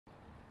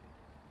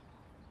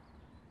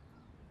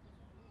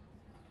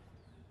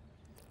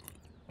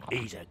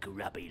He's a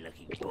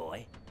grubby-looking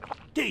boy.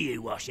 Do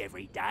you wash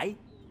every day?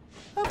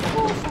 Of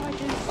course I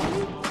do,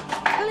 silly.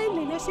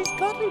 Cleanliness is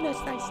godliness,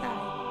 they say.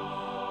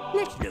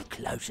 Let's look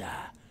closer.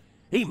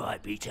 He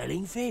might be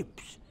telling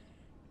fibs.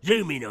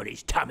 Zoom in on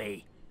his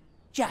tummy.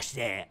 Just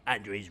there,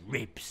 under his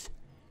ribs.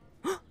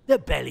 The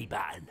belly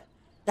button.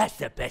 That's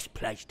the best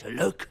place to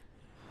look.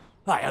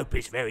 I hope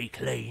it's very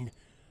clean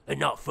and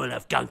not full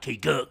of gunky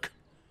gook.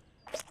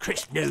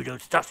 Crisp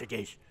noodles,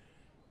 sausages.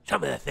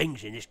 Some of the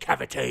things in this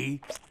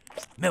cavity.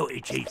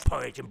 Melted cheese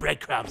porridge and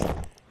breadcrumbs.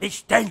 This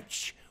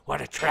stench,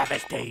 what a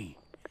travesty.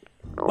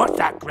 What's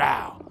that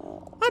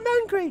growl? I'm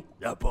hungry.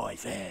 The boy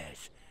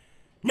fares.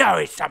 No,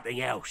 it's something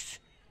else.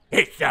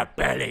 It's the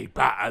belly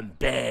button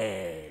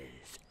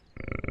bears.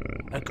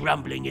 A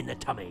grumbling in the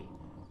tummy,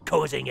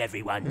 causing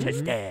everyone to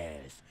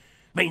stares,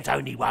 means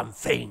only one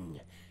thing.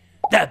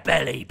 The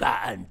belly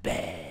button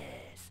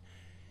bears.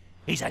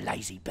 He's a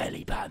lazy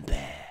belly button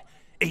bear,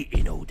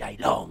 eating all day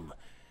long,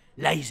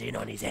 lazing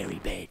on his hairy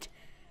bed,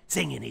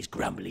 singing his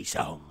grumbly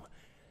song.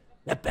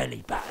 The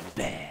belly button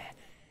bear,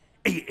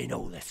 eating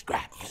all the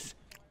scraps,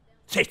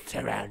 sits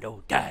around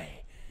all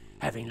day,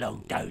 having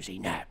long dozy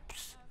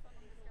naps.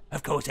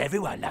 Of course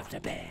everyone loves a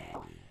bear.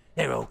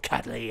 They're all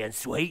cuddly and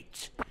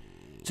sweet.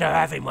 So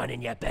having one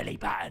in your belly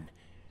button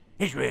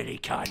is really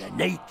kinda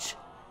neat.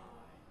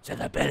 So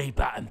the belly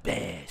button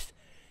bears,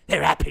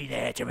 they're happy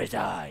there to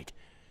reside.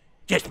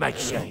 Just make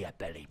sure your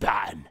belly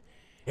button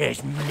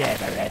is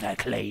never ever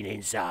clean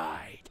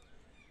inside.